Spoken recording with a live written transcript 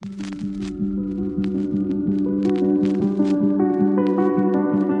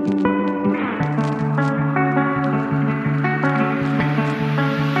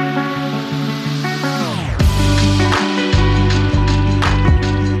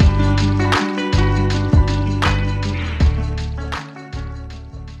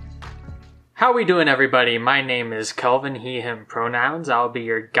How we doing, everybody? My name is Kelvin, he, him pronouns. I'll be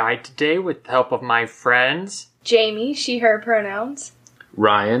your guide today with the help of my friends. Jamie, she, her pronouns.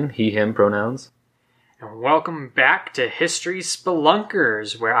 Ryan, he, him pronouns. And welcome back to History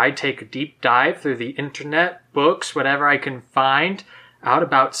Spelunkers, where I take a deep dive through the internet, books, whatever I can find, out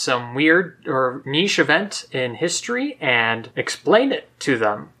about some weird or niche event in history and explain it to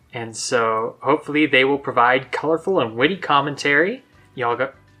them. And so hopefully they will provide colorful and witty commentary.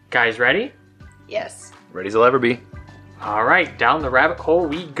 Guys ready? Yes. Ready as I'll ever be. All right, down the rabbit hole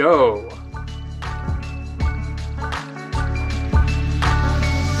we go.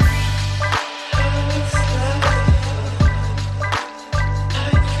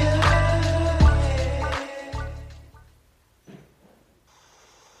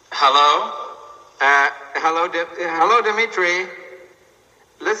 Hello? Hello, Dimitri.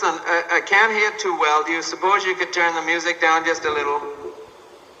 Listen, I can't hear too well. Do you suppose you could turn the music down just a little?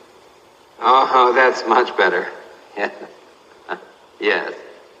 Oh, that's much better. Yes.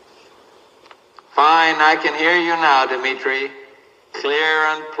 Fine, I can hear you now, Dimitri. Clear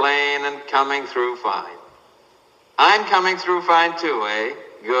and plain and coming through fine. I'm coming through fine too, eh?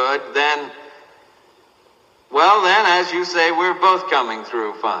 Good, then... Well, then, as you say, we're both coming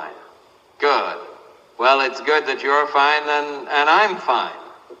through fine. Good. Well, it's good that you're fine and I'm fine.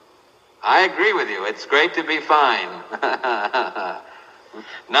 I agree with you. It's great to be fine.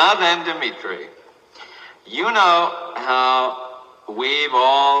 Now then, Dimitri, you know how we've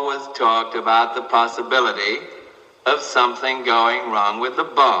always talked about the possibility of something going wrong with the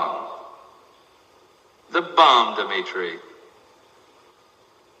bomb. The bomb, Dimitri.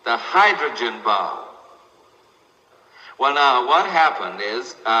 The hydrogen bomb. Well, now, what happened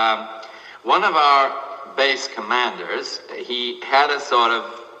is, one of our base commanders, he had a sort of,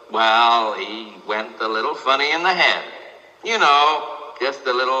 he went a little funny in the head. You know, just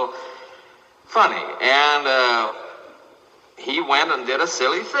a little funny. And he went and did a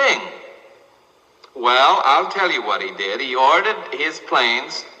silly thing. Well, I'll tell you what he did. He ordered his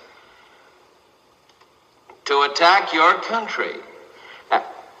planes to attack your country.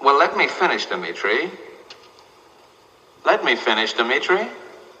 Well, let me finish, Dimitri. Let me finish, Dimitri.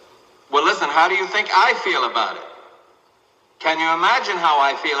 Well, listen, how do you think I feel about it? Can you imagine how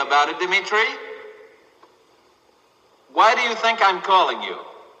I feel about it, Dimitri? Why do you think I'm calling you?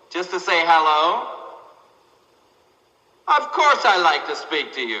 Just to say hello? Of course I like to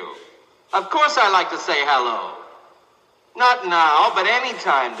speak to you. Of course I like to say hello. Not now, but any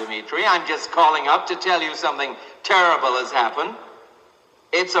time, Dimitri. I'm just calling up to tell you something terrible has happened.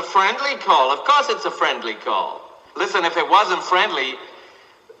 It's a friendly call. Of course it's a friendly call. Listen, if it wasn't friendly,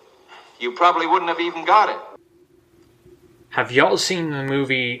 you probably wouldn't have even got it. Have y'all seen the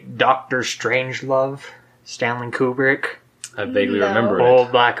movie Dr. Strangelove? Stanley Kubrick? I vaguely remember it.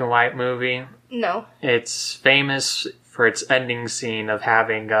 Old black and white movie. No. It's famous for its ending scene of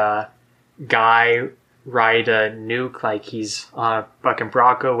having a guy ride a nuke like he's on a fucking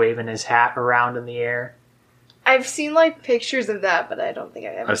Bronco waving his hat around in the air. I've seen, pictures of that, but I don't think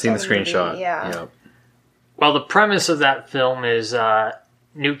I've seen the screenshot. Movie. Yeah. Yep. Well, the premise of that film is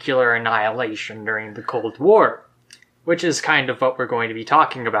nuclear annihilation during the Cold War, which is kind of what we're going to be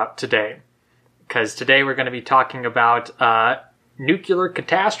talking about today. Because today we're going to be talking about nuclear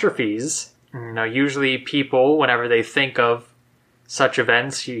catastrophes. You know, usually people, whenever they think of such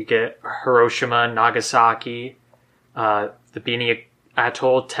events, you get Hiroshima, Nagasaki, the Bikini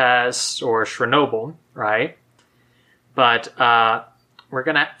Atoll test, or Chernobyl, right? But we're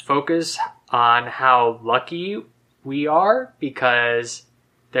going to focus on how lucky we are, because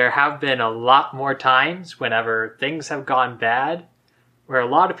there have been a lot more times whenever things have gone bad where a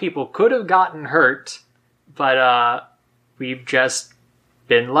lot of people could have gotten hurt, but we've just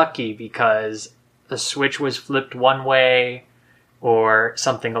been lucky because the switch was flipped one way or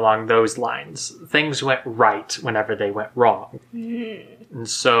something along those lines. Things went right whenever they went wrong. Mm-hmm. And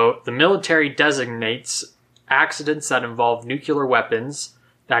so the military designates accidents that involve nuclear weapons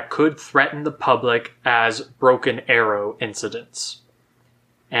that could threaten the public as broken arrow incidents.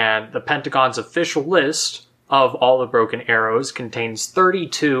 And the Pentagon's official list of all the broken arrows contains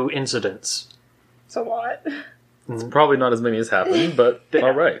 32 incidents. It's a lot. It's probably not as many as happened, but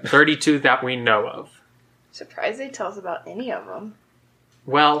all right. 32 that we know of. Surprised they tell us about any of them.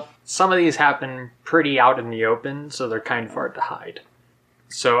 Well, some of these happen pretty out in the open, so they're kind of hard to hide.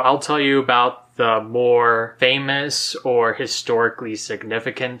 So I'll tell you about the more famous or historically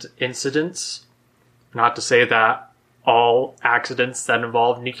significant incidents. Not to say that all accidents that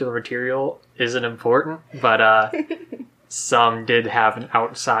involve nuclear material isn't important, but some did have an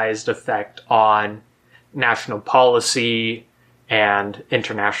outsized effect on national policy and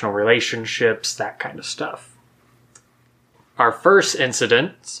international relationships, that kind of stuff. Our first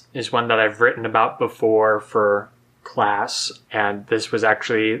incident is one that I've written about before for class, and this was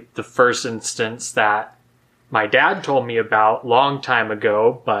actually the first instance that my dad told me about long time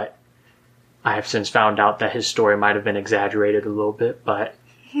ago, but I have since found out that his story might have been exaggerated a little bit, but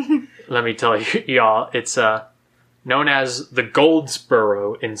let me tell y'all, it's known as the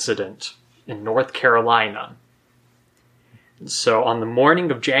Goldsboro incident in North Carolina. So on the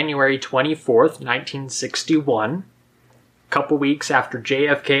morning of January 24th, 1961, a couple weeks after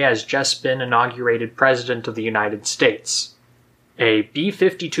JFK has just been inaugurated President of the United States, a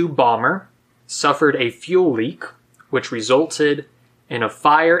B-52 bomber suffered a fuel leak, which resulted in a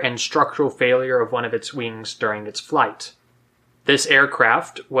fire and structural failure of one of its wings during its flight. This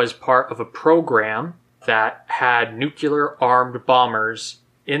aircraft was part of a program that had nuclear-armed bombers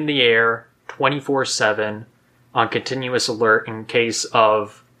in the air 24/7 on continuous alert in case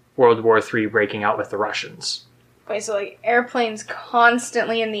of World War III breaking out with the Russians. Wait, so like airplanes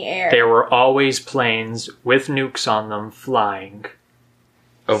constantly in the air? There were always planes with nukes on them flying.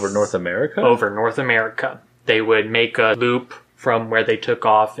 Over North America? Over North America. They would make a loop from where they took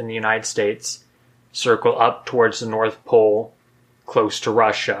off in the United States, circle up towards the North Pole, close to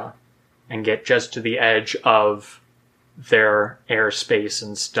Russia, and get just to the edge of their airspace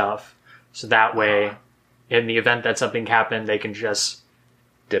and stuff. So that way, in the event that something happened, they can just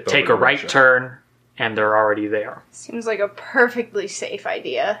take a right turn, and they're already there. Seems like a perfectly safe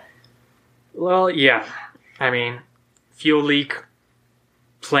idea. Well, yeah. I mean, fuel leak,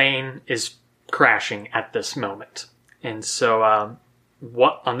 plane is crashing at this moment. And so,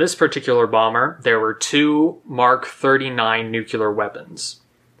 on this particular bomber, there were 2 Mark 39 nuclear weapons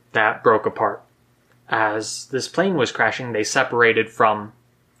that broke apart. As this plane was crashing, they separated from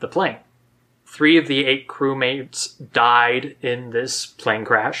the plane. 3 of the 8 crewmates died in this plane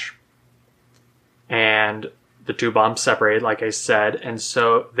crash. And the 2 bombs separated, like I said, and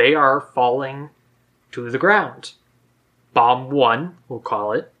so they are falling to the ground. Bomb 1, we'll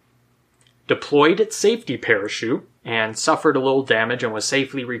call it, deployed its safety parachute and suffered a little damage and was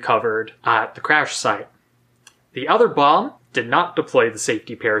safely recovered at the crash site. The other bomb did not deploy the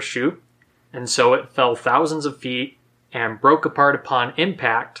safety parachute, and so it fell thousands of feet and broke apart upon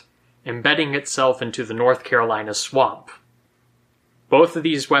impact, embedding itself into the North Carolina swamp. Both of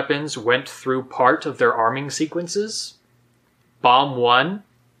these weapons went through part of their arming sequences. Bomb 1,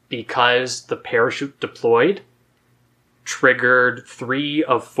 because the parachute deployed, triggered 3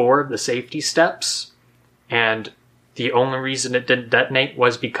 of 4 of the safety steps, and the only reason it didn't detonate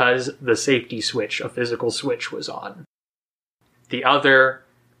was because the safety switch, a physical switch, was on. The other,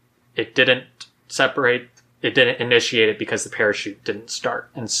 it didn't initiate it because the parachute didn't start,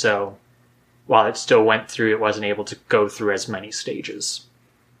 and so while it still went through, it wasn't able to go through as many stages.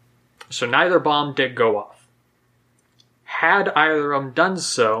 So neither bomb did go off. Had either of them done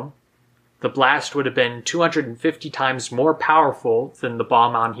so, the blast would have been 250 times more powerful than the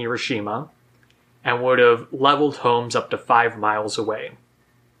bomb on Hiroshima, and would have leveled homes up to 5 miles away.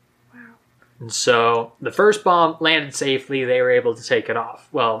 Wow. And so, the first bomb landed safely, they were able to take it off.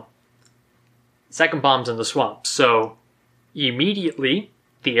 Well, the second bomb's in the swamp, so immediately,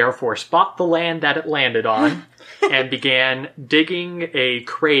 the Air Force bought the land that it landed on, and began digging a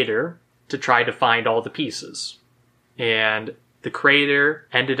crater to try to find all the pieces. And the crater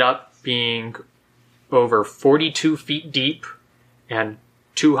ended up being over 42 feet deep and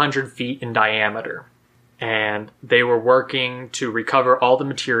 200 feet in diameter. And they were working to recover all the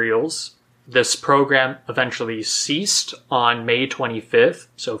materials. This program eventually ceased on May 25th,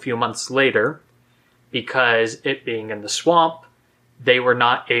 so a few months later, because it being in the swamp, they were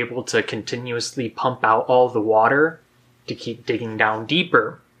not able to continuously pump out all the water to keep digging down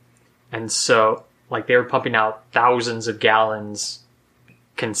deeper. And so, they were pumping out thousands of gallons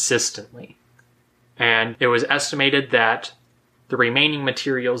consistently. And it was estimated that the remaining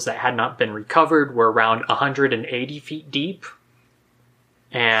materials that had not been recovered were around 180 feet deep.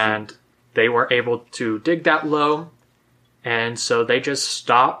 And they weren't able to dig that low. And so they just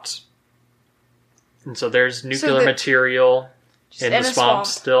stopped. And so there's nuclear material in the swamp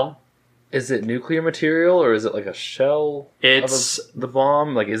still. Is it nuclear material, or is it like a shell of the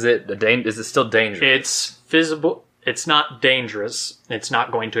bomb? Is it still dangerous? It's visible. It's not dangerous. It's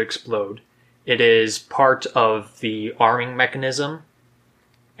not going to explode. It is part of the arming mechanism,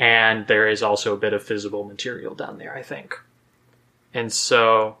 and there is also a bit of fissible material down there, I think. And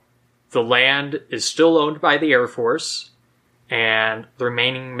so the land is still owned by the Air Force, and the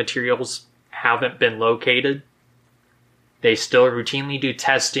remaining materials haven't been located. They still routinely do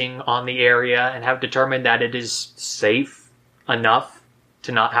testing on the area and have determined that it is safe enough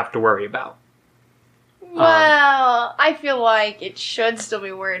to not have to worry about. Well, I feel like it should still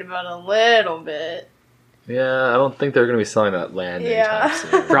be worried about a little bit. Yeah, I don't think they're going to be selling that land anytime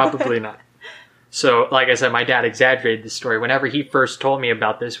soon. Probably not. So, like I said, my dad exaggerated this story. Whenever he first told me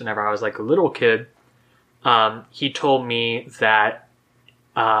about this, whenever I was like a little kid, he told me that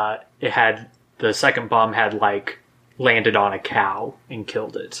the second bomb had like landed on a cow and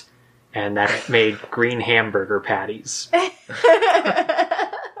killed it, and that it made green hamburger patties.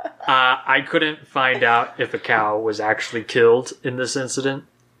 I couldn't find out if a cow was actually killed in this incident.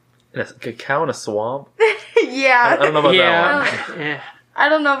 A cow in a swamp? Yeah. I don't know about that one. Yeah. I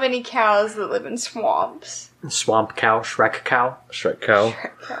don't know of any cows that live in swamps. Swamp cow, Shrek cow. Shrek cow.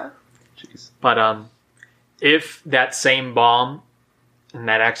 Shrek cow. Jeez. But if that same bomb and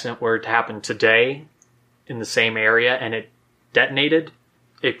that accident were to happen today in the same area and it detonated,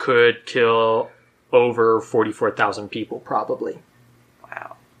 it could kill over 44,000 people probably.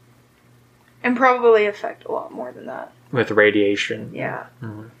 Wow. And probably affect a lot more than that. With radiation. Yeah.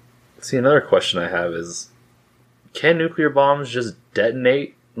 Mm-hmm. See, another question I have is, can nuclear bombs just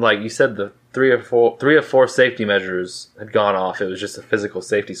detonate? Like you said, the three of four safety measures had gone off. It was just a physical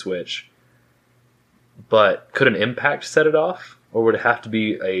safety switch. But could an impact set it off? Or would it have to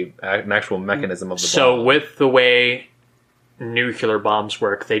be an actual mechanism of the bomb? So with the way nuclear bombs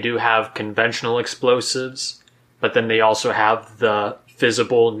work, they do have conventional explosives, but then they also have the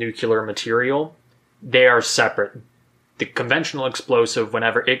fissile nuclear material. They are separate. The conventional explosive,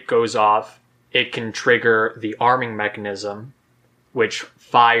 whenever it goes off, it can trigger the arming mechanism, which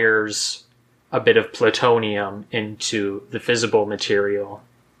fires a bit of plutonium into the fissile material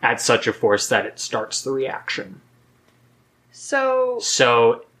at such a force that it starts the reaction.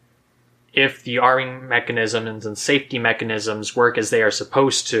 So if the arming mechanisms and safety mechanisms work as they are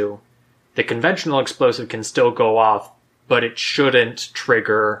supposed to, the conventional explosive can still go off, but it shouldn't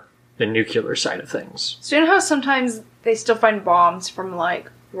trigger the nuclear side of things. So you know how sometimes they still find bombs from,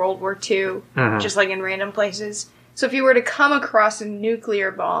 like, World War II, just, like, in random places? So if you were to come across a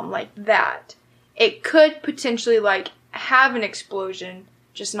nuclear bomb like that, it could potentially, like, have an explosion,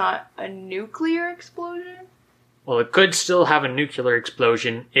 just not a nuclear explosion? Well, it could still have a nuclear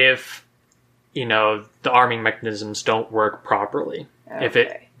explosion if, the arming mechanisms don't work properly.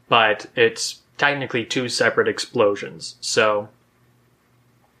 Okay. But it's technically two separate explosions, so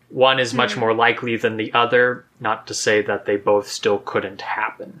one is much more likely than the other, not to say that they both still couldn't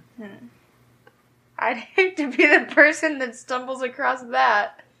happen. I'd hate to be the person that stumbles across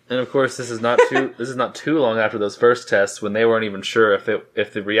that. And of course, this is not too long after those first tests when they weren't even sure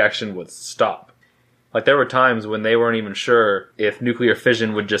if the reaction would stop. Like, there were times when they weren't even sure if nuclear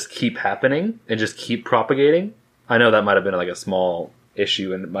fission would just keep happening and just keep propagating. I know that might have been like a small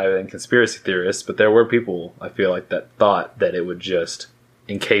issue and it might have been conspiracy theorists, but there were people, I feel like, that thought that it would just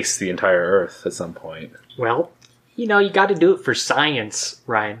encase the entire Earth at some point. Well, you got to do it for science,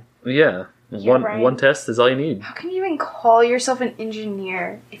 Ryan. Yeah. One test is all you need. How can you even call yourself an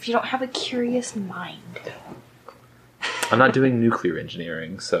engineer if you don't have a curious mind? I'm not doing nuclear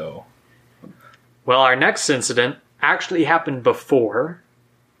engineering, so... Well, our next incident actually happened before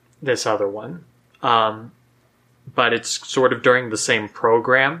this other one, but it's sort of during the same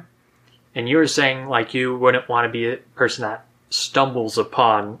program. And you were saying, like, you wouldn't want to be a person that stumbles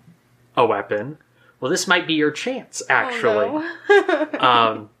upon a weapon. Well, this might be your chance, actually. Oh,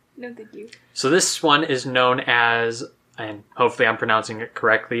 no. No, thank you. So this one is known as, and hopefully I'm pronouncing it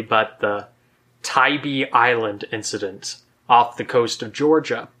correctly, but the Tybee Island incident off the coast of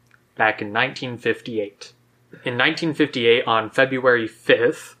Georgia back in 1958. In 1958, on February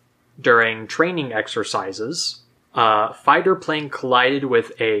 5th, during training exercises, a fighter plane collided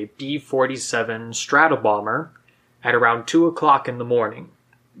with a B-47 Stratobomber at around 2 o'clock in the morning.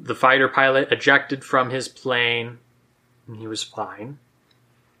 The fighter pilot ejected from his plane, and he was fine.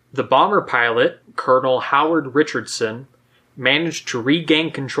 The bomber pilot, Colonel Howard Richardson, managed to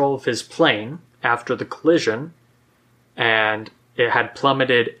regain control of his plane after the collision, and it had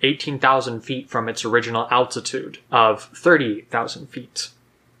plummeted 18,000 feet from its original altitude of 38,000 feet.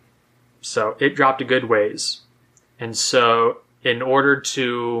 So it dropped a good ways. And so in order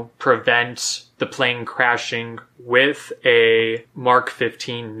to prevent the plane crashing with a Mark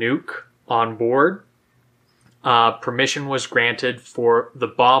 15 nuke on board, permission was granted for the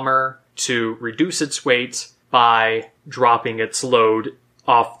bomber to reduce its weight by dropping its load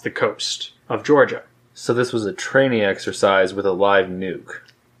off the coast of Georgia. So this was a training exercise with a live nuke.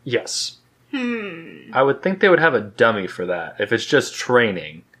 Yes. I would think they would have a dummy for that. If it's just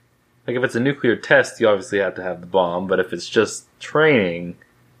training. Like, if it's a nuclear test, you obviously have to have the bomb. But if it's just training,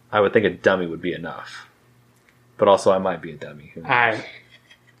 I would think a dummy would be enough. But also, I might be a dummy.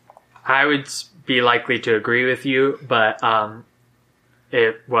 I would be likely to agree with you, but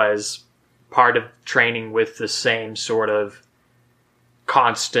it was part of training with the same sort of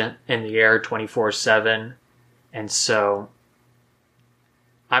constant in the air 24/7. And so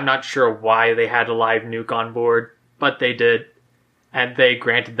I'm not sure why they had a live nuke on board, but they did. And they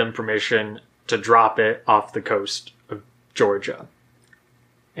granted them permission to drop it off the coast of Georgia.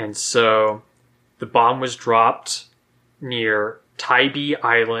 And so the bomb was dropped near Tybee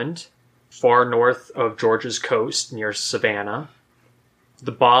Island, far north of Georgia's coast near Savannah.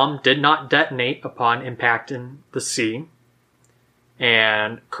 The bomb did not detonate upon impact in the sea,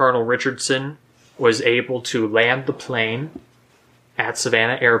 and Colonel Richardson was able to land the plane at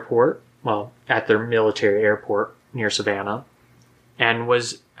Savannah Airport, well, at their military airport near Savannah, and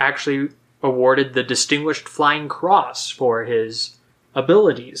was actually awarded the Distinguished Flying Cross for his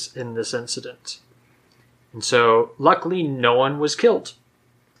abilities in this incident. And so, luckily, no one was killed.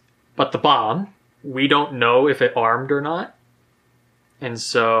 But the bomb, we don't know if it armed or not. And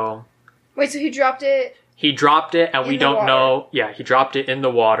so... Wait, so he dropped it? He dropped it, and we don't know... Yeah, he dropped it in the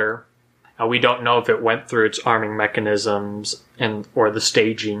water. And we don't know if it went through its arming mechanisms or the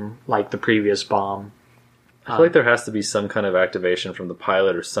staging like the previous bomb. I feel like there has to be some kind of activation from the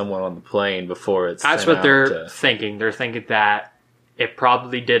pilot or someone on the plane before it's That's what they're thinking. They're thinking that it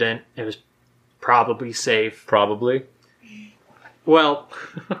probably didn't. It was probably safe. Probably? Well,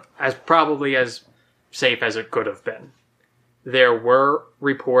 probably as safe as it could have been. There were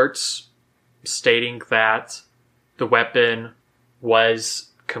reports stating that the weapon was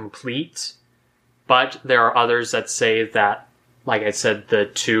complete, but there are others that say that, like I said, the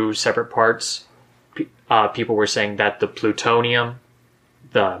two separate parts, people were saying that the plutonium,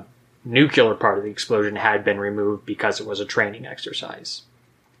 the nuclear part of the explosion, had been removed because it was a training exercise.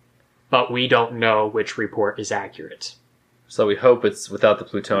 But we don't know which report is accurate. So we hope it's without the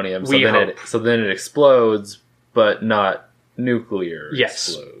plutonium. So hope. Then it explodes, but not nuclear yes.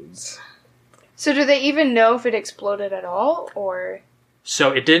 explodes. So do they even know if it exploded at all, or?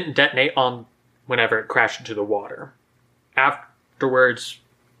 So it didn't detonate on whenever it crashed into the water. Afterwards,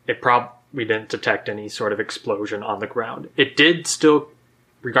 we didn't detect any sort of explosion on the ground. It did still,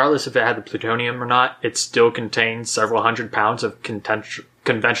 regardless if it had the plutonium or not, it still contained several hundred pounds of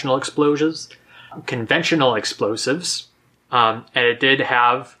conventional explosives. And it did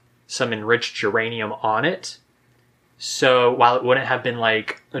have some enriched uranium on it. So while it wouldn't have been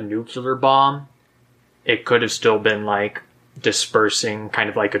like a nuclear bomb, it could have still been like dispersing, kind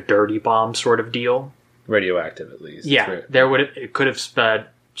of like a dirty bomb sort of deal. Radioactive, at least. Yeah, it could have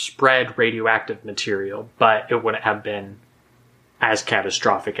spread radioactive material, but it wouldn't have been as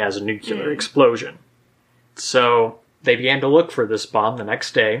catastrophic as a nuclear explosion. So they began to look for this bomb the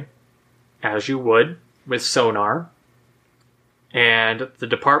next day, as you would, with sonar. And the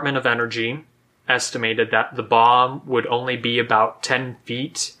Department of Energy estimated that the bomb would only be about 10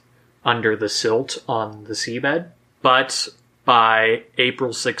 feet under the silt on the seabed. But by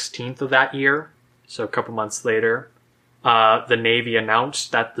April 16th of that year, so a couple months later, the Navy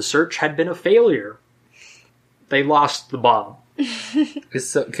announced that the search had been a failure. They lost the bomb.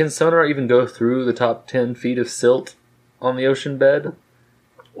 Can sonar even go through the top 10 feet of silt on the ocean bed?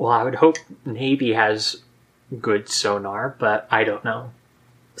 Well, I would hope Navy has good sonar, but I don't know.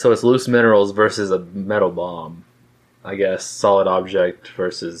 So it's loose minerals versus a metal bomb. I guess solid object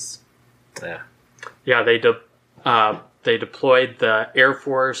versus... Yeah, they deployed the Air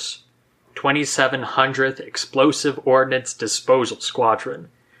Force 2700th Explosive Ordnance Disposal Squadron.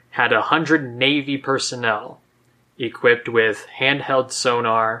 Had 100 Navy personnel equipped with handheld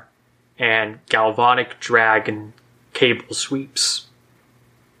sonar and galvanic drag and cable sweeps.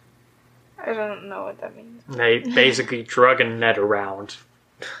 I don't know what that means. They basically drug a net around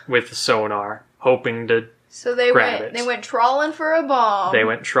with sonar, hoping to grab it. They went trawling for a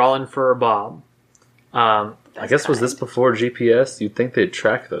bomb. I guess was this before GPS? You'd think they'd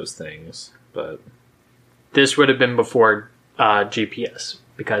track those things, but this would have been before GPS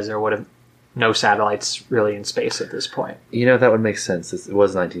because there would have no satellites really in space at this point. You know, that would make sense. It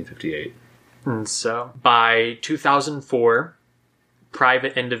was 1958. And so by 2004,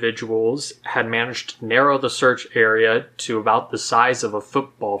 private individuals had managed to narrow the search area to about the size of a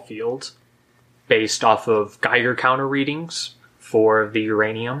football field based off of Geiger counter readings for the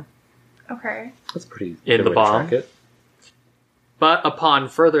uranium. Okay. That's pretty in the bomb. Track it. But upon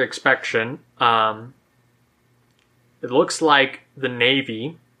further inspection, it looks like the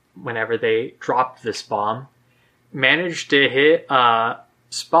Navy, whenever they dropped this bomb, managed to hit a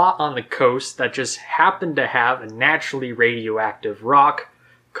spot on the coast that just happened to have a naturally radioactive rock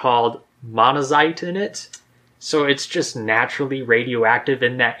called monazite in it. So it's just naturally radioactive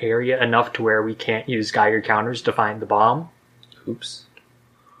in that area enough to where we can't use Geiger counters to find the bomb. Oops.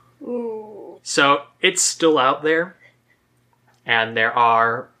 Ooh. So it's still out there. And there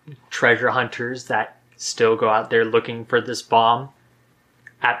are treasure hunters that still go out there looking for this bomb.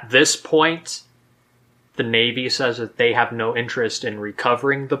 At this point, the Navy says that they have no interest in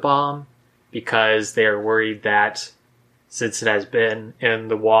recovering the bomb because they're worried that since it has been in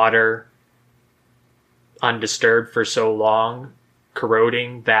the water undisturbed for so long,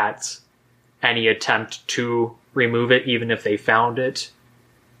 corroding, that any attempt to remove it, even if they found it,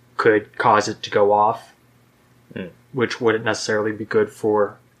 could cause it to go off, which wouldn't necessarily be good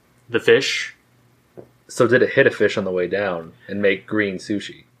for the fish. So did it hit a fish on the way down and make green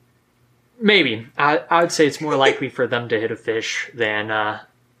sushi? Maybe. I would say it's more likely for them to hit a fish than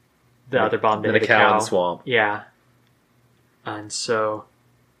the other bomb to hit a cow in the swamp. Yeah. And so,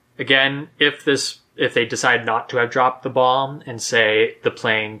 again, if they decide not to have dropped the bomb and say the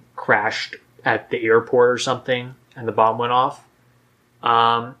plane crashed at the airport or something and the bomb went off,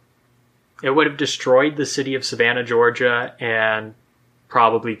 it would have destroyed the city of Savannah, Georgia, and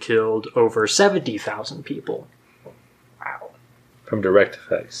probably killed over 70,000 people. Wow. From direct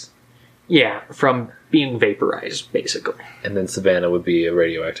effects. Yeah, from being vaporized, basically. And then Savannah would be a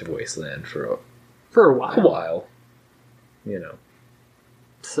radioactive wasteland for a while. A while. You know.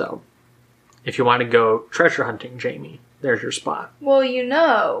 So, if you want to go treasure hunting, Jamie, there's your spot. Well, you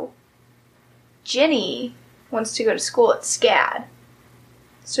know, Jenny wants to go to school at SCAD.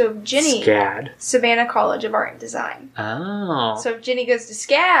 So if Jenny... SCAD? Savannah College of Art and Design. Oh. So if Jenny goes to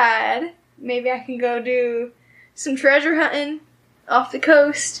SCAD, maybe I can go do some treasure hunting off the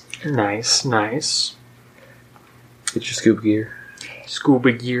coast. Nice, nice. Get your scuba gear.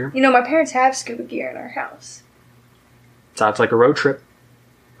 Scuba gear. You know, my parents have scuba gear in our house. Sounds like a road trip.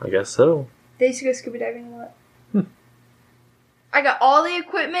 I guess so. They used to go scuba diving a lot. I got all the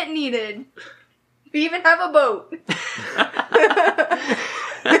equipment needed. We even have a boat.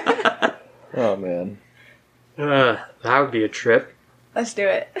 Oh, man. That would be a trip. Let's do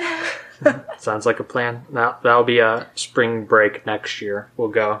it. Sounds like a plan. That'll be a spring break next year. We'll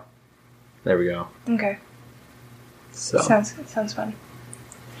go. There we go. Okay. So Sounds fun.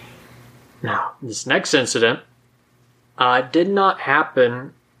 now, this next incident did not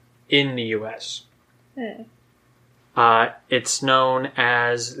happen in the U.S. It's known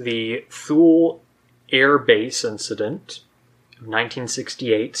as the Thule Air Base incident of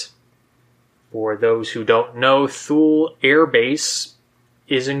 1968. For those who don't know, Thule Air Base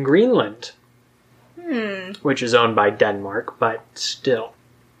is in Greenland, which is owned by Denmark, but still.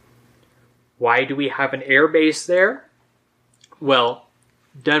 Why do we have an air base there? Well,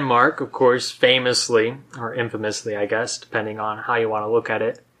 Denmark, of course, famously, or infamously, I guess, depending on how you want to look at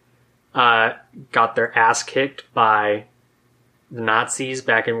it, got their ass kicked by the Nazis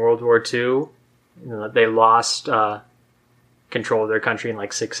back in World War II. They lost control of their country in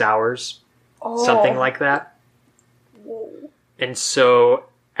like 6 hours. Oh. Something like that. Whoa. And so,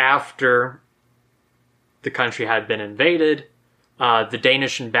 after the country had been invaded, the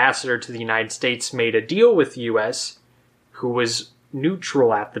Danish ambassador to the United States made a deal with the U.S., who was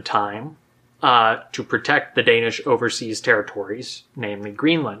neutral at the time, to protect the Danish overseas territories, namely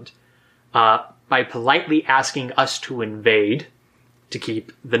Greenland, by politely asking us to invade to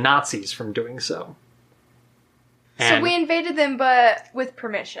keep the Nazis from doing so. So we invaded them, but with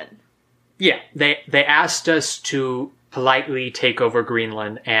permission. Yeah, they asked us to politely take over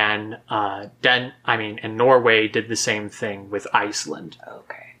Greenland, and and Norway did the same thing with Iceland.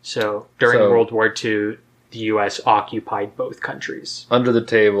 Okay. So during World War II, the U.S. occupied both countries. Under the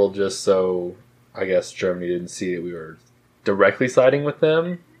table, just so I guess Germany didn't see that we were directly siding with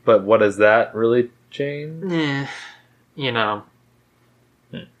them. But what does that really change?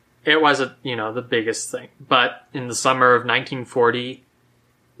 It wasn't, the biggest thing. But in the summer of 1940,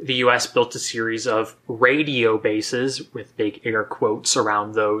 the U.S. built a series of radio bases, with big air quotes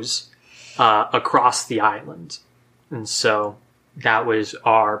around those, across the island. And so that was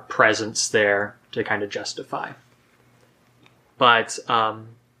our presence there to kind of justify. But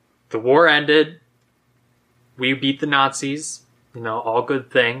the war ended. We beat the Nazis. All good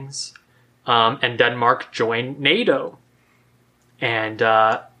things. And Denmark joined NATO. And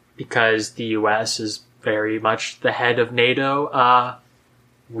because the U.S. is very much the head of NATO,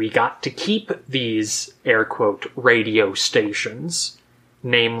 we got to keep these, air quote, radio stations,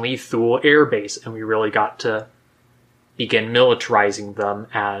 namely Thule Air Base, and we really got to begin militarizing them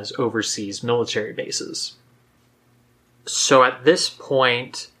as overseas military bases. So at this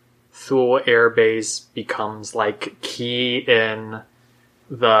point, Thule Air Base becomes like key in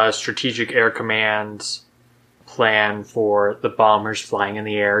the Strategic Air Command's plan for the bombers flying in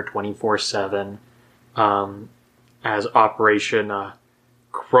the air 24/7 as Operation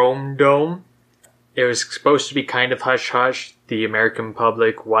Chrome Dome. It was supposed to be kind of hush-hush. The American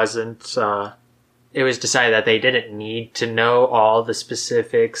public wasn't... it was decided that they didn't need to know all the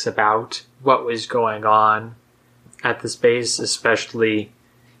specifics about what was going on at this base, especially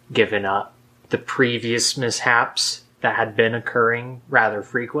given the previous mishaps that had been occurring rather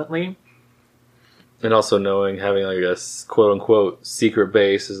frequently. And also knowing having like a quote-unquote secret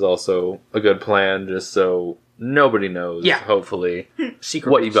base is also a good plan, just so nobody knows, hopefully,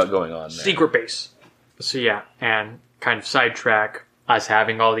 Secret what base. you've got going on there. Secret base. So yeah, and kind of sidetrack, us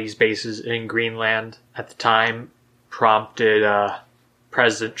having all these bases in Greenland at the time prompted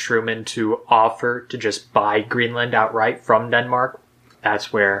President Truman to offer to just buy Greenland outright from Denmark.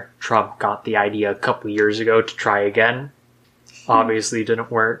 That's where Trump got the idea a couple years ago to try again. Obviously didn't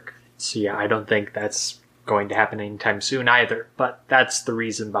work. So yeah, I don't think that's going to happen anytime soon either, but that's the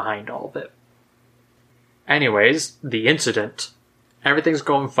reason behind all of it. Anyways, the incident. Everything's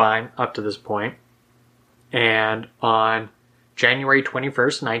going fine up to this point. And on January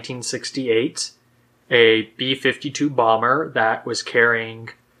 21st, 1968, a B-52 bomber that was carrying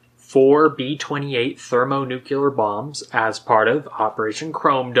 4 B-28 thermonuclear bombs as part of Operation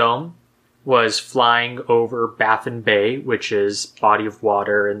Chrome Dome was flying over Baffin Bay, which is a body of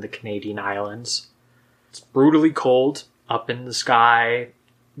water in the Canadian islands. It's brutally cold up in the sky,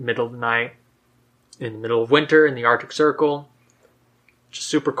 middle of the night, in the middle of winter in the Arctic Circle. Just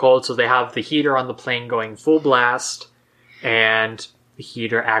super cold, so they have the heater on the plane going full blast, and the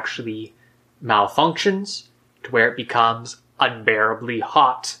heater actually malfunctions to where it becomes unbearably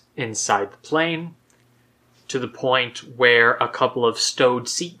hot inside the plane, to the point where a couple of stowed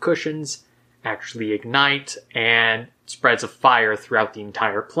seat cushions actually ignite and spreads a fire throughout the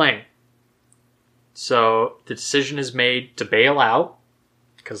entire plane. So the decision is made to bail out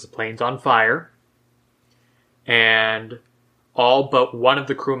because the plane's on fire, and all but one of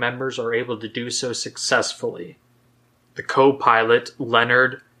the crew members are able to do so successfully. The co-pilot,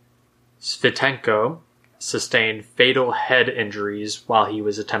 Leonard Svitenko, sustained fatal head injuries while he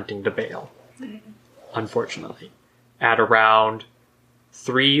was attempting to bail, unfortunately. At around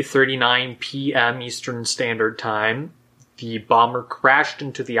 3:39 p.m. Eastern Standard Time, the bomber crashed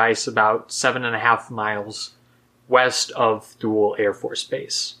into the ice about 7.5 miles west of Thule Air Force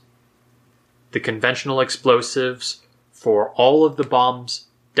Base. The conventional explosives for all of the bombs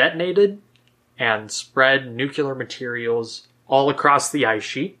detonated and spread nuclear materials all across the ice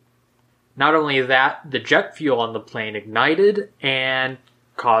sheet. Not only that, the jet fuel on the plane ignited and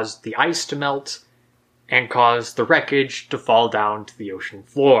caused the ice to melt and caused the wreckage to fall down to the ocean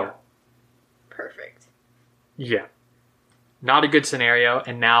floor. Perfect. Yeah. Not a good scenario,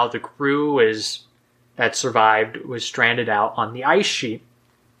 and now the crew that survived was stranded out on the ice sheet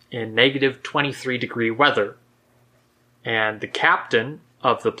in negative 23-degree weather. And the captain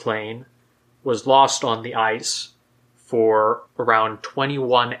of the plane was lost on the ice for around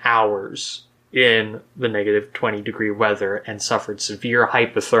 21 hours in the negative 20-degree weather and suffered severe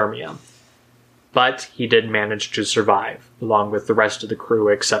hypothermia. But he did manage to survive, along with the rest of the crew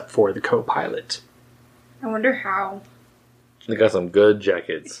except for the co-pilot. I wonder how. They got some good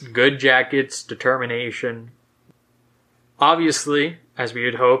jackets. Good jackets, determination. Obviously, as we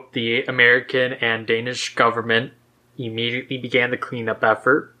had hoped, the American and Danish government immediately began the cleanup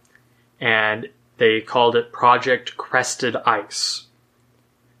effort, and they called it Project Crested Ice.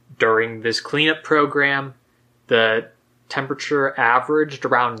 During this cleanup program, the temperature averaged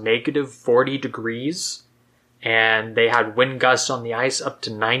around negative 40 degrees, and they had wind gusts on the ice up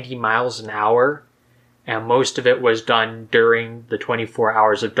to 90 miles an hour, and most of it was done during the 24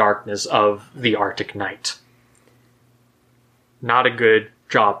 hours of darkness of the Arctic night. Not a good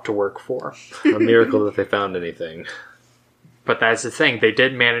job to work for. A miracle that they found anything. But that's the thing, they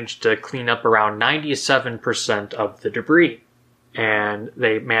did manage to clean up around 97% of the debris, and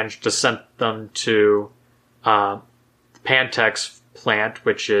they managed to send them to Pantex plant,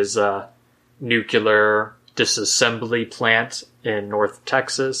 which is a nuclear disassembly plant in North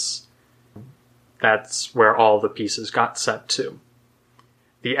Texas. That's where all the pieces got sent to.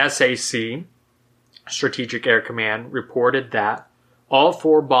 The SAC, Strategic Air Command, reported that all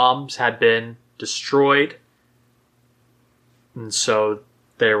 4 bombs had been destroyed, and so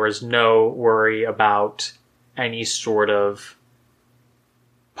there was no worry about any sort of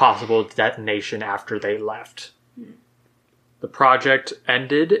possible detonation after they left. The project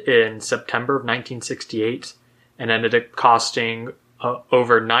ended in September of 1968 and ended up costing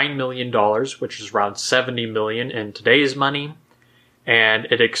over $9 million, which is around $70 million in today's money, and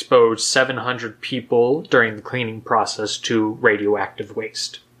it exposed 700 people during the cleaning process to radioactive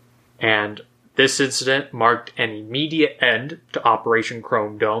waste. And this incident marked an immediate end to Operation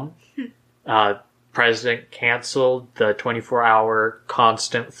Chrome Dome. President canceled the 24-hour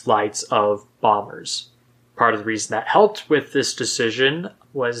constant flights of bombers. Part of the reason that helped with this decision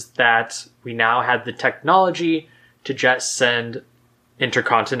was that we now had the technology to just send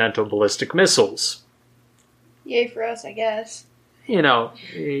intercontinental ballistic missiles. Yay for us, I guess. You know,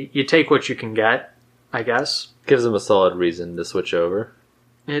 you take what you can get, I guess. Gives them a solid reason to switch over.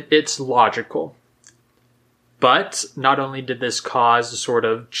 It's logical. But not only did this cause a sort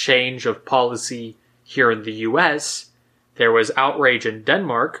of change of policy here in the US, there was outrage in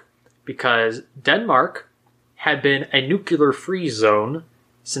Denmark because Denmark had been a nuclear-free zone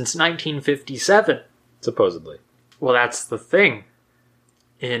since 1957. Supposedly. Well, that's the thing.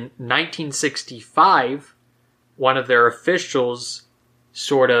 In 1965, one of their officials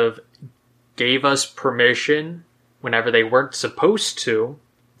sort of gave us permission whenever they weren't supposed to,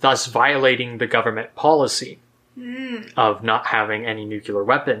 thus violating the government policy of not having any nuclear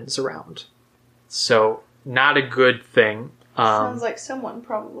weapons around. So, not a good thing. Sounds like someone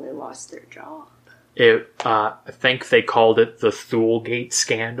probably lost their job. I think they called it the Thulgate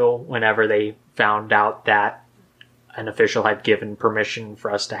scandal whenever they found out that an official had given permission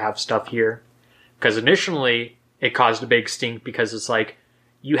for us to have stuff here. Because initially, it caused a big stink because it's like,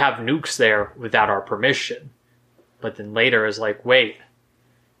 you have nukes there without our permission. But then later it's like, wait,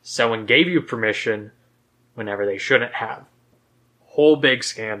 someone gave you permission whenever they shouldn't have. Whole big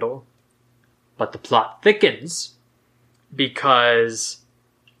scandal. But the plot thickens because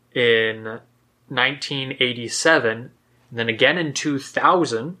in 1987, and then again in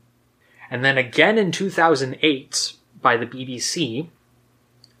 2000, and then again in 2008 by the BBC,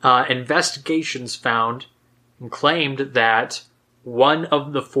 investigations found and claimed that one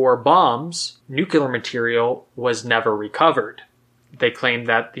of the 4 bombs, nuclear material, was never recovered. They claimed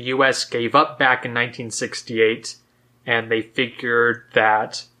that the US gave up back in 1968, and they figured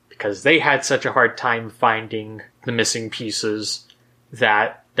that because they had such a hard time finding the missing pieces,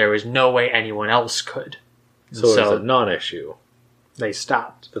 that there was no way anyone else could. So it was a non-issue. They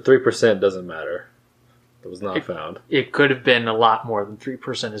stopped. The 3% doesn't matter. It was not found. It could have been a lot more than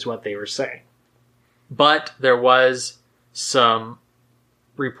 3% is what they were saying. But there was some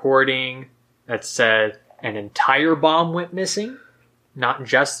reporting that said an entire bomb went missing, not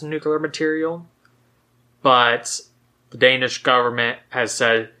just the nuclear material. But the Danish government has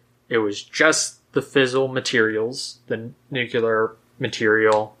said it was just the fissile materials, the nuclear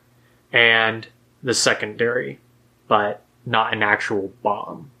material, and the secondary, but not an actual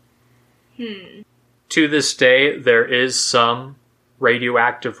bomb. To this day, there is some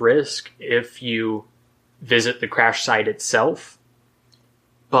radioactive risk if you visit the crash site itself,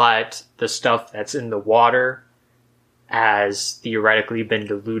 but the stuff that's in the water has theoretically been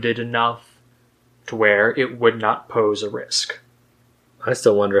diluted enough to where it would not pose a risk. I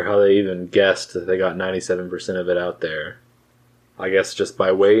still wonder how they even guessed that they got 97% of it out there. I guess just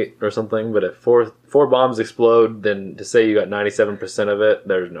by weight or something, but if four bombs explode, then to say you got 97% of it,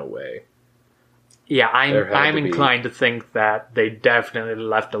 there's no way. Yeah, I'm inclined to think that they definitely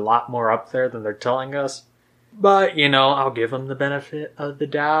left a lot more up there than they're telling us. But, I'll give them the benefit of the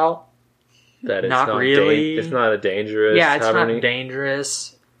doubt. That it's not really. It's not a dangerous. Yeah, it's not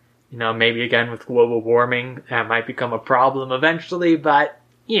dangerous. Maybe again with global warming, that might become a problem eventually, but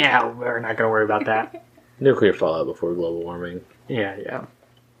yeah, we're not going to worry about that. Nuclear fallout before global warming. Yeah.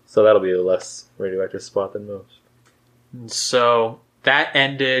 So that'll be a less radioactive spot than most. And so that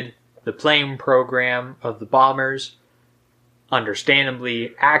ended the plane program of the bombers.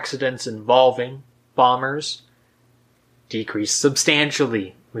 Understandably, accidents involving bombers decreased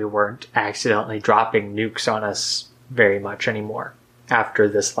substantially. We weren't accidentally dropping nukes on us very much anymore after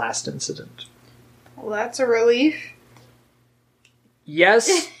this last incident. Well, that's a relief.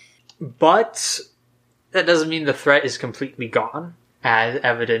 Yes, but that doesn't mean the threat is completely gone, as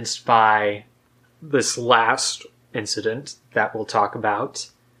evidenced by this last incident that we'll talk about.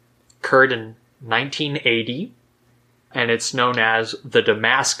 Occurred in 1980, and it's known as the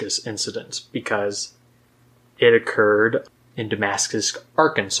Damascus incident because it occurred in Damascus,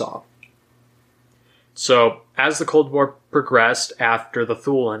 Arkansas. So, as the Cold War progressed after the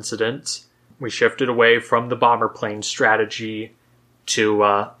Thule incident, we shifted away from the bomber plane strategy to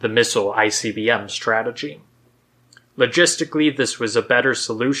the missile ICBM strategy. Logistically, this was a better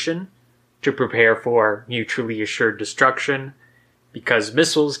solution to prepare for mutually assured destruction because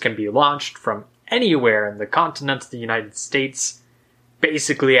missiles can be launched from anywhere in the continent of the United States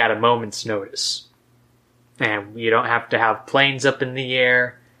basically at a moment's notice. And you don't have to have planes up in the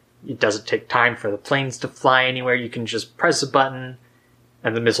air. It doesn't take time for the planes to fly anywhere. You can just press a button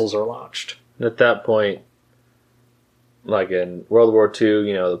and the missiles are launched. At that point, like in World War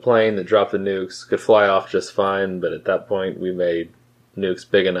II, the plane that dropped the nukes could fly off just fine, but at that point we made nukes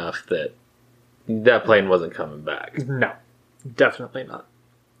big enough that that plane wasn't coming back. No, definitely not.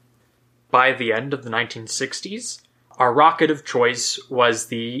 By the end of the 1960s, our rocket of choice was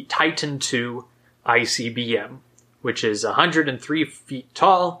the Titan II ICBM, which is 103 feet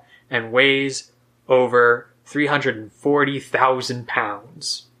tall and weighs over 340,000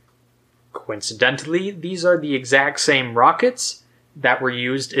 pounds. Coincidentally, these are the exact same rockets that were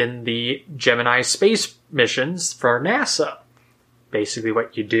used in the Gemini space missions for NASA. Basically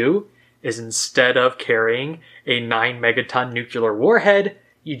what you do is instead of carrying a 9 megaton nuclear warhead,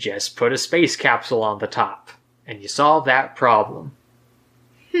 you just put a space capsule on the top. And you solve that problem.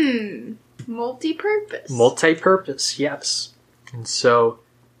 Multi-purpose. Multi-purpose, yes. And so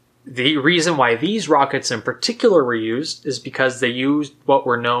the reason why these rockets in particular were used is because they used what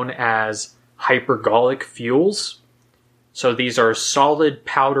were known as hypergolic fuels. So these are solid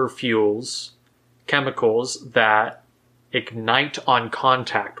powder fuels, chemicals that ignite on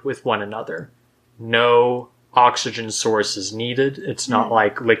contact with one another. No oxygen source is needed. It's not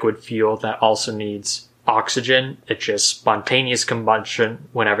like liquid fuel that also needs oxygen. It's just spontaneous combustion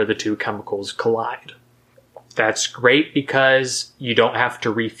whenever the two chemicals collide. That's great because you don't have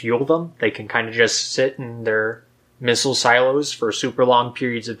to refuel them. They can kind of just sit in their missile silos for super long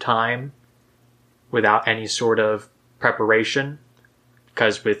periods of time without any sort of preparation.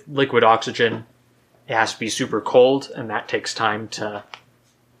 Because with liquid oxygen, it has to be super cold, and that takes time to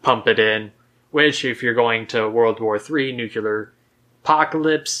pump it in. Which, if you're going to World War III, nuclear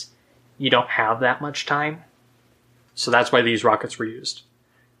apocalypse, you don't have that much time. So that's why these rockets were used.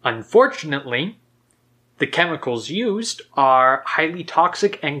 Unfortunately, the chemicals used are highly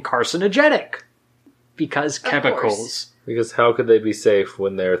toxic and carcinogenic. Because chemicals. Because how could they be safe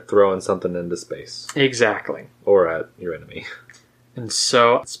when they're throwing something into space? Exactly. Or at your enemy. And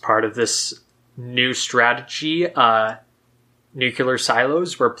so, as part of this new strategy, nuclear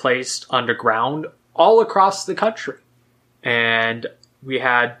silos were placed underground all across the country. And we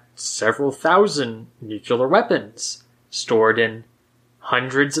had several thousand nuclear weapons stored in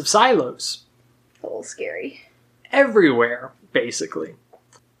hundreds of silos. A little scary. Everywhere, basically.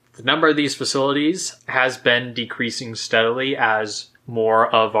 The number of these facilities has been decreasing steadily as more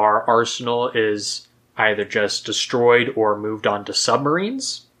of our arsenal is either just destroyed or moved on to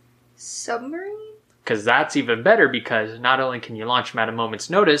submarines. Submarine? Because that's even better because not only can you launch them at a moment's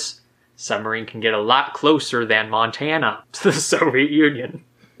notice, submarine can get a lot closer than Montana to the Soviet Union.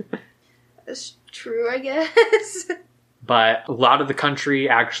 That's true, I guess. But a lot of the country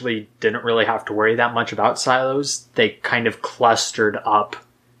actually didn't really have to worry that much about silos. They kind of clustered up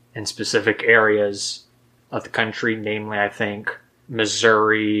in specific areas of the country, namely, I think,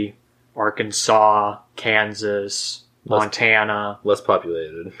 Missouri, Arkansas, Kansas, Montana. Less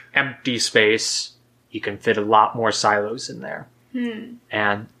populated. Empty space. You can fit a lot more silos in there.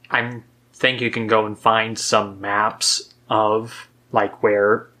 And I think you can go and find some maps of like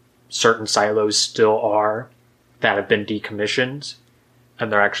where certain silos still are that have been decommissioned.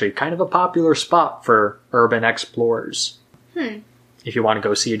 And they're actually kind of a popular spot for urban explorers. If you want to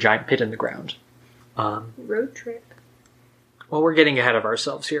go see a giant pit in the ground. Road trip. Well, we're getting ahead of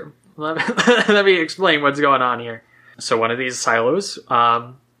ourselves here. Let me explain what's going on here. So one of these silos,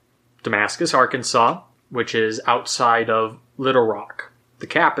 Damascus, Arkansas, which is outside of Little Rock, the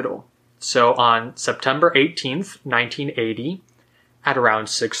capital. So on September 18th, 1980, at around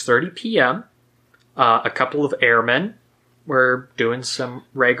 6:30 p.m., a couple of airmen were doing some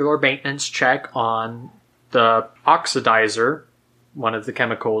regular maintenance check on the oxidizer. One of the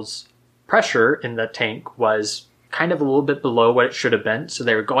chemicals' pressure in the tank was kind of a little bit below what it should have been, so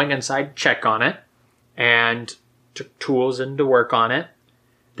they were going inside to check on it and took tools in to work on it.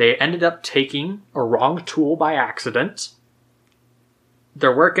 They ended up taking a wrong tool by accident.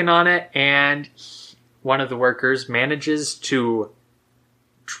 They're working on it, and one of the workers manages to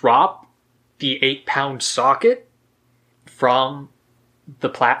drop the 8-pound socket from the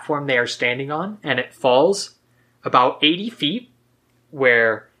platform they are standing on, and it falls about 80 feet,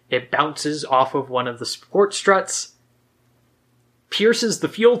 where it bounces off of one of the support struts, pierces the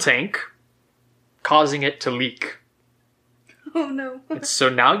fuel tank, causing it to leak. Oh no. So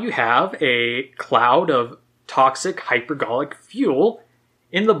now you have a cloud of toxic hypergolic fuel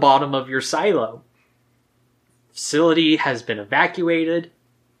in the bottom of your silo. Facility has been evacuated.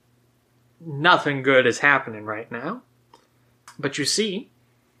 Nothing good is happening right now. But you see,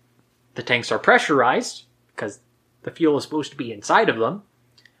 the tanks are pressurized, because the fuel is supposed to be inside of them.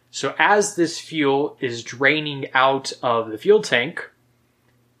 So as this fuel is draining out of the fuel tank,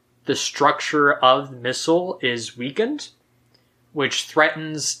 the structure of the missile is weakened, which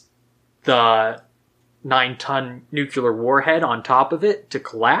threatens the 9-ton nuclear warhead on top of it to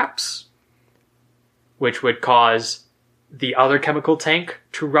collapse, which would cause the other chemical tank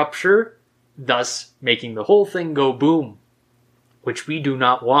to rupture, thus making the whole thing go boom, which we do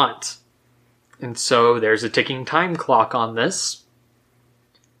not want. And so there's a ticking time clock on this.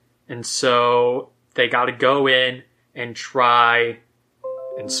 And so they got to go in and try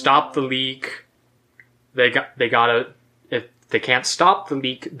and stop the leak. They got to, if they can't stop the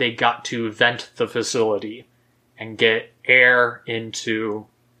leak, they got to vent the facility and get air into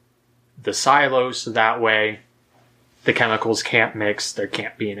the silos so that way the chemicals can't mix, there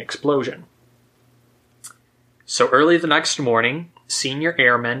can't be an explosion. So early the next morning, Senior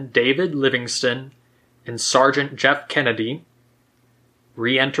Airman David Livingston and Sergeant Jeff Kennedy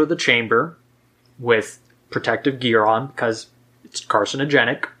re-enter the chamber with protective gear on because it's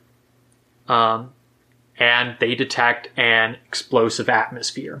carcinogenic. And they detect an explosive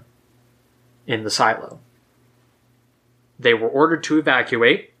atmosphere in the silo. They were ordered to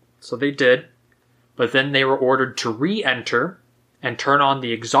evacuate, so they did, but then they were ordered to re-enter and turn on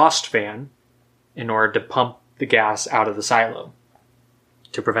the exhaust fan in order to pump the gas out of the silo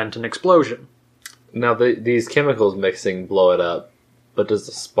to prevent an explosion. Now, these chemicals mixing blow it up, but does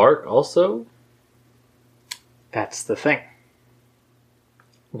the spark also? That's the thing.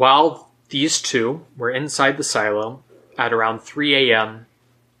 While these two were inside the silo at around 3 a.m.,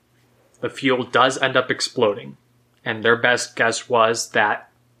 the fuel does end up exploding, and their best guess was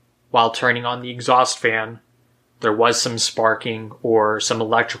that while turning on the exhaust fan, there was some sparking or some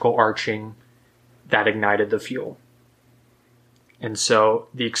electrical arcing that ignited the fuel. And so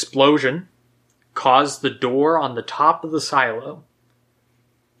the explosion caused the door on the top of the silo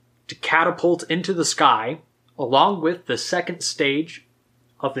to catapult into the sky along with the second stage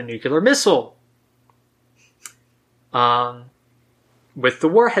of the nuclear missile. With the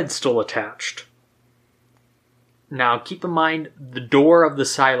warhead still attached. Now, keep in mind, the door of the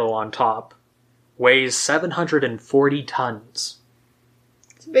silo on top weighs 740 tons.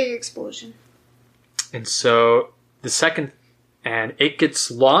 It's a big explosion. And so, it gets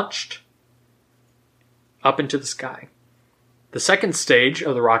launched up into the sky. The second stage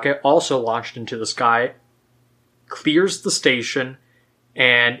of the rocket also launched into the sky, clears the station,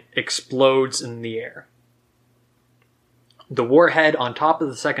 and explodes in the air. The warhead on top of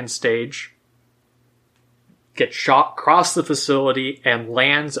the second stage gets shot across the facility and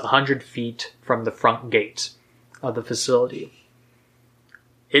lands 100 feet from the front gate of the facility.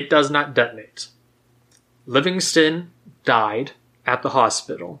 It does not detonate. Livingston died at the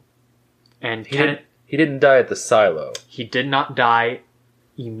hospital. And He didn't die at the silo. he did not die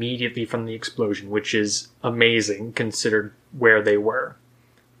immediately from the explosion, which is amazing considered where they were.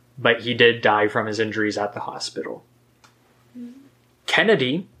 But he did die from his injuries at the hospital.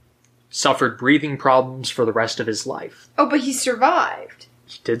 Kennedy suffered breathing problems for the rest of his life. Oh, but he survived.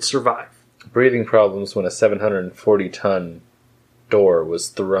 He did survive. Breathing problems when a 740-ton door was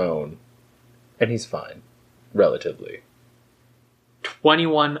thrown. And he's fine. Relatively.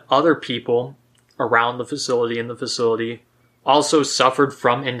 21 other people around the facility also suffered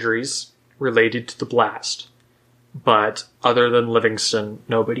from injuries related to the blast. But other than Livingston,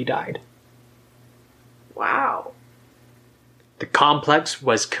 nobody died. Wow. The complex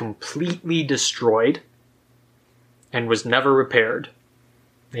was completely destroyed and was never repaired.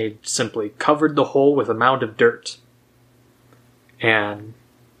 They simply covered the hole with a mound of dirt. And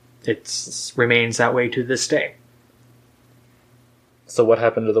it remains that way to this day. So what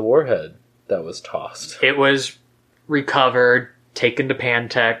happened to the warhead that was tossed? It was recovered, taken to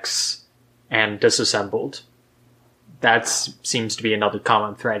Pantex, and disassembled. That seems to be another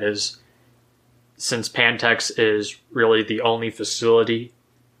common thread, is since Pantex is really the only facility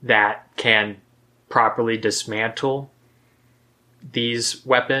that can properly dismantle these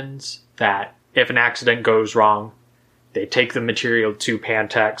weapons, that if an accident goes wrong, they take the material to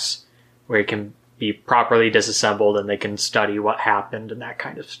Pantex where it can be properly disassembled and they can study what happened and that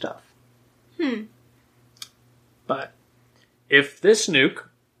kind of stuff. But if this nuke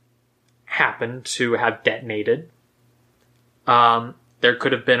happened to have detonated, there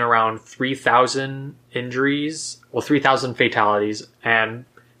could have been around 3,000 injuries, 3,000 fatalities, and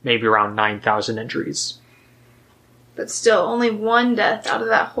maybe around 9,000 injuries. But still, only one death out of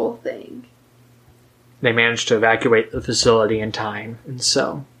that whole thing. They managed to evacuate the facility in time, and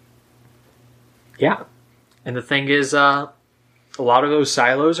so, yeah. And the thing is, A lot of those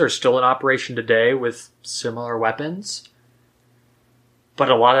silos are still in operation today with similar weapons. But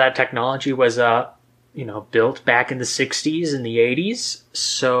a lot of that technology was, built back in the 60s and the 80s.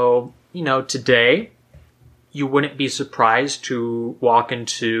 So, today, you wouldn't be surprised to walk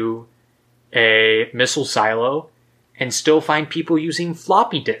into a missile silo and still find people using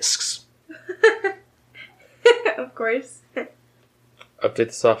floppy disks. Of course. Update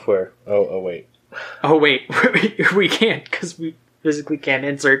the software. Oh, wait. Oh, wait. We can't, because we physically can't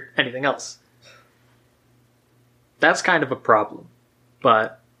insert anything else. That's kind of a problem.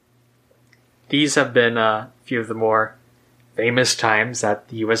 But these have been a few of the more famous times that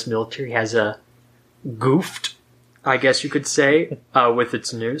the U.S. military has goofed, I guess you could say, with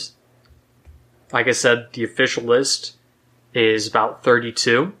its news. Like I said, the official list is about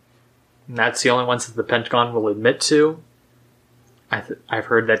 32. And that's the only ones that the Pentagon will admit to. I've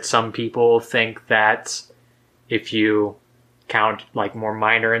heard that some people think that if you count like more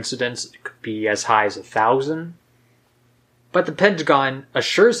minor incidents, it could be as high as 1,000. But the Pentagon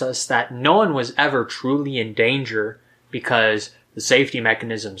assures us that no one was ever truly in danger because the safety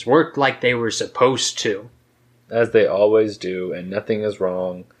mechanisms worked like they were supposed to. As they always do, and nothing is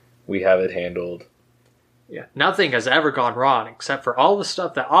wrong. We have it handled. Yeah, nothing has ever gone wrong except for all the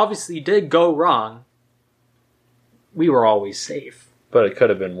stuff that obviously did go wrong. We were always safe. But it could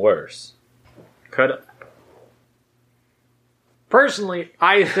have been worse. Could have. Personally,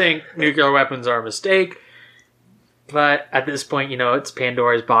 I think nuclear weapons are a mistake. But at this point, it's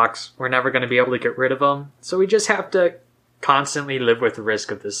Pandora's box. We're never going to be able to get rid of them. So we just have to constantly live with the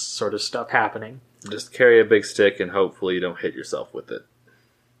risk of this sort of stuff happening. Just carry a big stick and hopefully you don't hit yourself with it.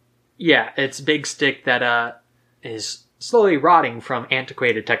 Yeah, it's a big stick that is slowly rotting from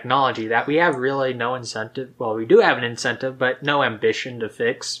antiquated technology that we have really no incentive. Well, we do have an incentive, but no ambition to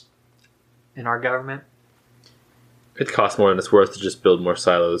fix in our government. It costs more than it's worth to just build more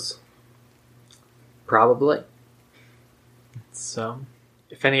silos. Probably. So,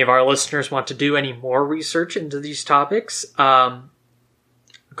 if any of our listeners want to do any more research into these topics, a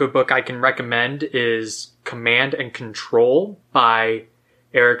good book I can recommend is Command and Control by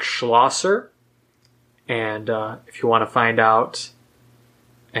Eric Schlosser. And if you want to find out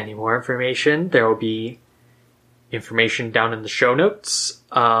any more information, there will be information down in the show notes.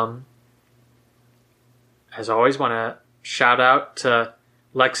 As always, want to shout out to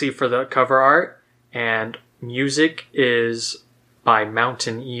Lexi for the cover art, and music is by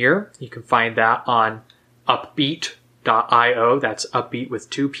Mountain Ear. You can find that on upbeat.io. That's upbeat with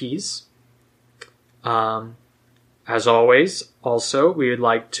 2 P's. As always, also, we would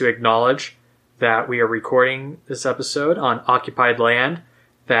like to acknowledge that we are recording this episode on occupied land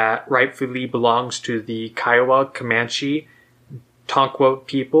that rightfully belongs to the Kiowa, Comanche, Tonkawa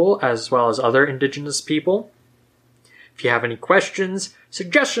people, as well as other indigenous people. If you have any questions,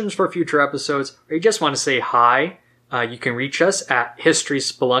 suggestions for future episodes, or you just want to say hi, you can reach us at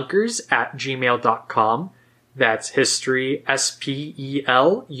historyspelunkers@gmail.com. That's history,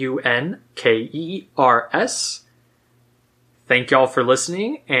 SPELUNKERS. Thank y'all for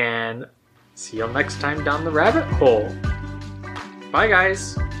listening, and see y'all next time down the rabbit hole. Bye,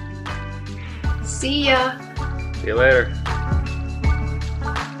 guys. See ya. See you later.